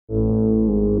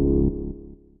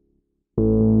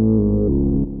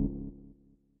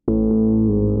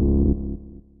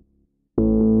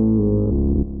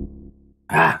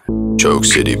Choke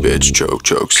city bitch,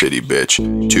 choke city bitch.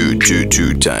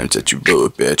 Two times that you blew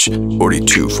it, bitch.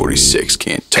 42, 46,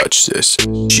 can't touch this.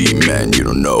 Gmen, you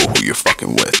don't know who you're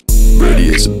fucking with. Brady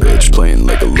is a bitch, playing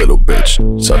like a little bitch.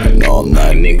 Sucking all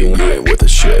night, nigga, you ain't with a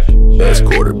shit. Best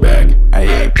quarterback, I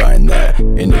ain't buying that.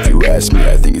 And if you ask me,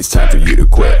 I think it's time for you to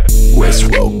quit. Wes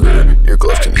Welker, your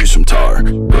gloves can use some tar.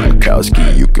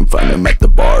 Gronkowski, you can find him at the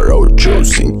bar.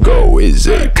 Ochocinco is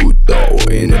a puto.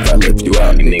 And if I lift you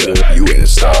out, nigga, you ain't a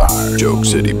star. Choke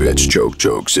city bitch,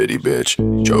 choke city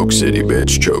bitch. Choke city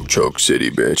bitch, choke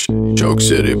city bitch. Choke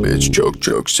city bitch,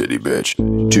 choke city bitch.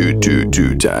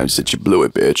 Two times that you blew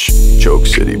it, bitch. Choke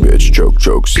city bitch,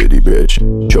 choke city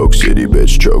bitch. Choke city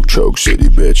bitch, choke city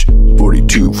bitch.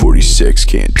 42, 46,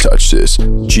 can't touch this.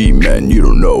 Gmen, you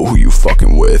don't know who you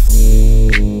fucking with.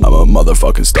 I'm a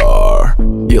motherfucking star.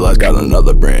 Eli's got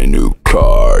another brand new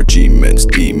car. Gmen's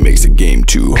D makes the game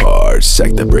too hard.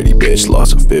 Sack that Brady bitch,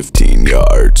 lost of 15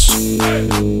 yards.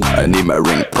 I need my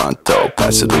ring pronto,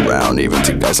 pass it around even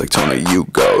to guys like Tony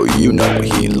Hugo. You know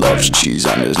he loves cheese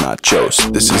on his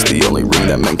nachos. This is the only ring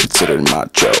that men consider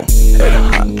macho.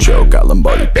 Head honcho, got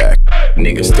Lombardi back.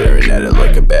 Niggas staring at it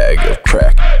like a bag of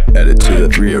crack. Added to the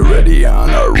 3 already on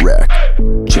our rack.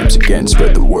 Chimps again,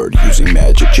 spread the word using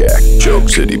Magic Jack. Choke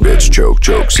city bitch,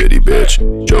 choke city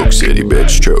bitch. Choke city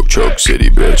bitch, choke city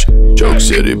bitch. Choke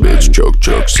city bitch,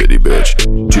 choke city bitch.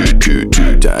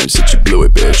 Two times that you blew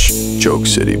it, bitch. Choke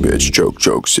city bitch, choke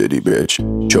city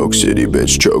bitch. Choke city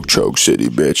bitch, choke city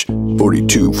bitch.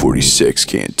 42, 46,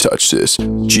 can't touch this.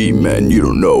 Gmen, you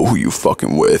don't know who you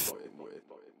fucking with.